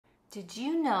Did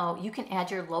you know you can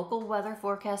add your local weather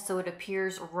forecast so it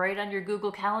appears right on your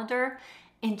Google Calendar?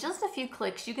 In just a few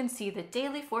clicks, you can see the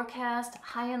daily forecast,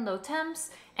 high and low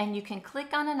temps, and you can click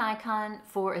on an icon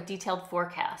for a detailed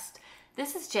forecast.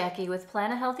 This is Jacqui with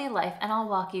PlanaHealthyLife, and I'll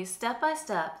walk you step by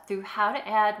step through how to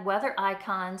add weather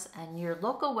icons and your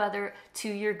local weather to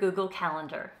your Google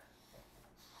Calendar.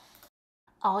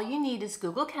 All you need is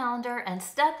Google Calendar, and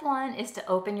step one is to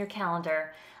open your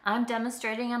calendar. I'm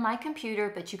demonstrating on my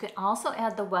computer, but you can also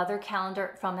add the weather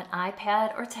calendar from an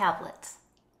iPad or tablet.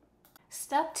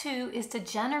 Step two is to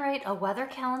generate a weather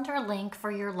calendar link for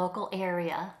your local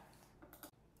area.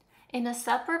 In a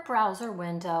separate browser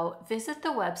window, visit the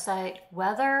website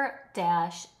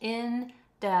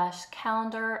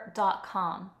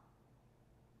weather-in-calendar.com.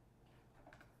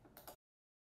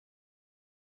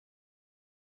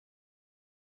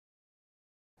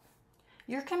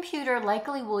 Your computer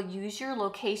likely will use your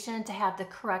location to have the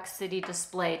correct city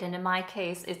displayed, and in my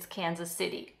case, it's Kansas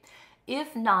City.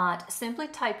 If not, simply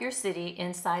type your city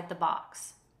inside the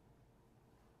box.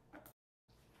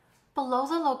 Below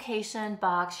the location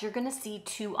box, you're going to see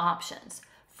two options.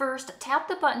 First, tap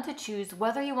the button to choose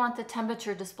whether you want the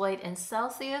temperature displayed in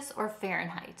Celsius or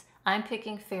Fahrenheit. I'm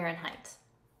picking Fahrenheit.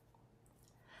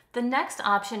 The next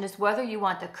option is whether you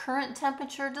want the current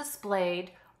temperature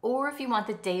displayed or if you want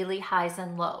the daily highs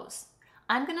and lows.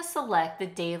 I'm going to select the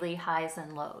daily highs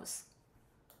and lows.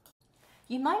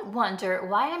 You might wonder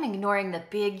why I'm ignoring the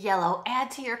big yellow Add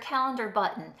to Your Calendar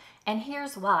button, and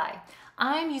here's why.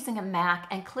 I'm using a Mac,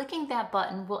 and clicking that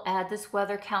button will add this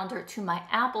weather calendar to my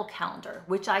Apple Calendar,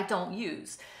 which I don't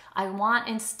use. I want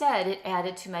instead it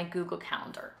added to my Google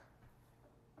Calendar.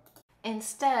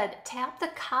 Instead, tap the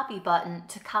copy button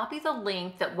to copy the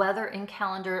link that Weather in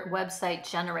Calendar website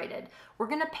generated. We're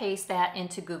going to paste that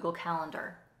into Google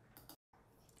Calendar.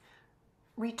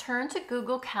 Return to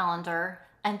Google Calendar,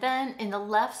 and then in the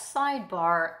left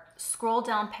sidebar, scroll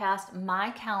down past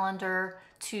My Calendar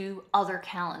to Other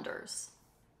Calendars.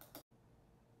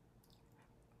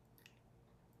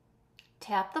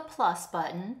 Tap the plus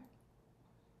button,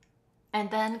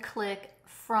 and then click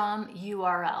From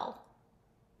URL.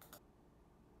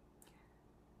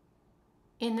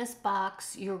 In this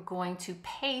box, you're going to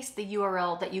paste the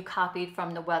URL that you copied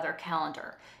from the weather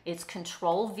calendar. It's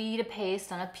Control-V to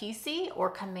paste on a PC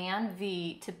or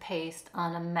Command-V to paste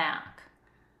on a Mac.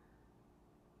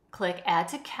 Click Add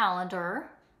to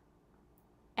Calendar,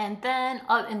 and then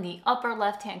up in the upper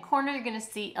left-hand corner, you're going to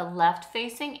see a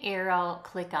left-facing arrow.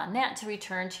 Click on that to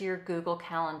return to your Google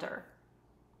Calendar.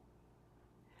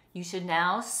 You should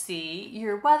now see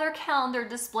your weather calendar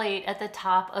displayed at the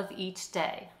top of each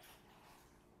day.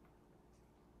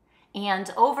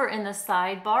 And over in the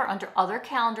sidebar under Other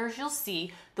Calendars, you'll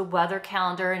see the weather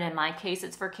calendar, and in my case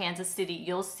it's for Kansas City.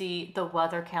 You'll see the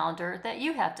weather calendar that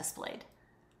you have displayed.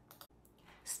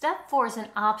 Step 4 is an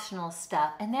optional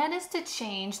step, and that is to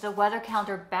change the weather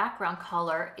calendar background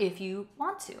color if you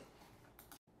want to.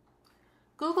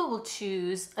 Google will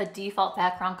choose a default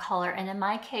background color, and in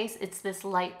my case it's this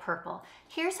light purple.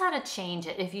 Here's how to change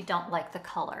it if you don't like the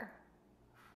color.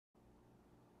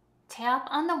 Tap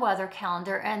on the weather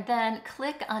calendar and then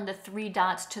click on the three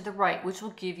dots to the right, which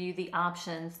will give you the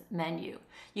options menu.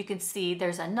 You can see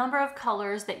there's a number of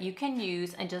colors that you can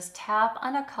use, and just tap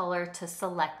on a color to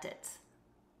select it.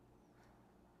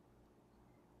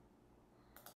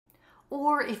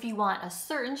 Or if you want a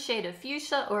certain shade of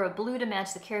fuchsia or a blue to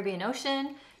match the Caribbean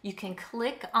Ocean, you can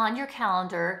click on your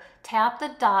calendar, tap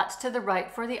the dots to the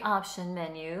right for the option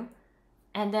menu,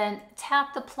 and then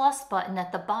tap the plus button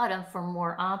at the bottom for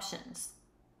more options.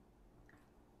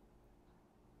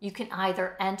 You can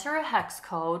either enter a hex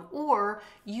code or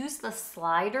use the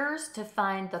sliders to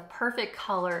find the perfect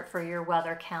color for your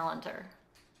weather calendar.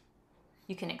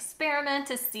 You can experiment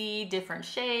to see different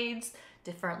shades,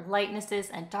 different lightnesses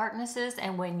and darknesses,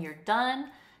 and when you're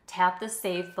done, tap the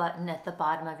Save button at the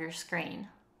bottom of your screen.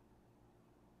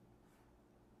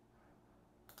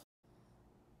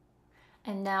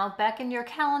 And now back in your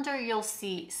calendar, you'll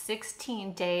see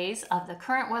 16 days of the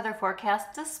current weather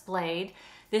forecast displayed.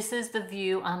 This is the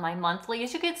view on my monthly.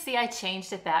 As you can see, I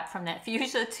changed it back from that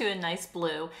fuchsia to a nice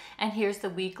blue. And here's the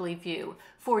weekly view.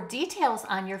 For details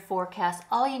on your forecast,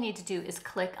 all you need to do is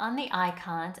click on the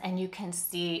icons and you can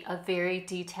see a very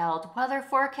detailed weather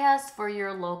forecast for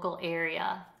your local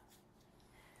area.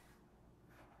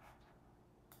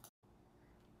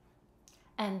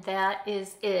 And that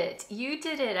is it. You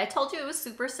did it. I told you it was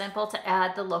super simple to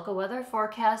add the local weather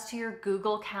forecast to your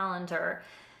Google Calendar.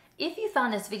 If you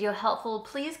found this video helpful,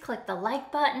 please click the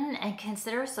like button and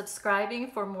consider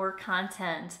subscribing for more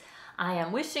content. I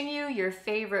am wishing you your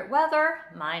favorite weather.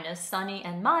 Mine is sunny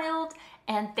and mild,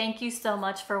 And thank you so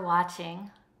much for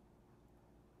watching.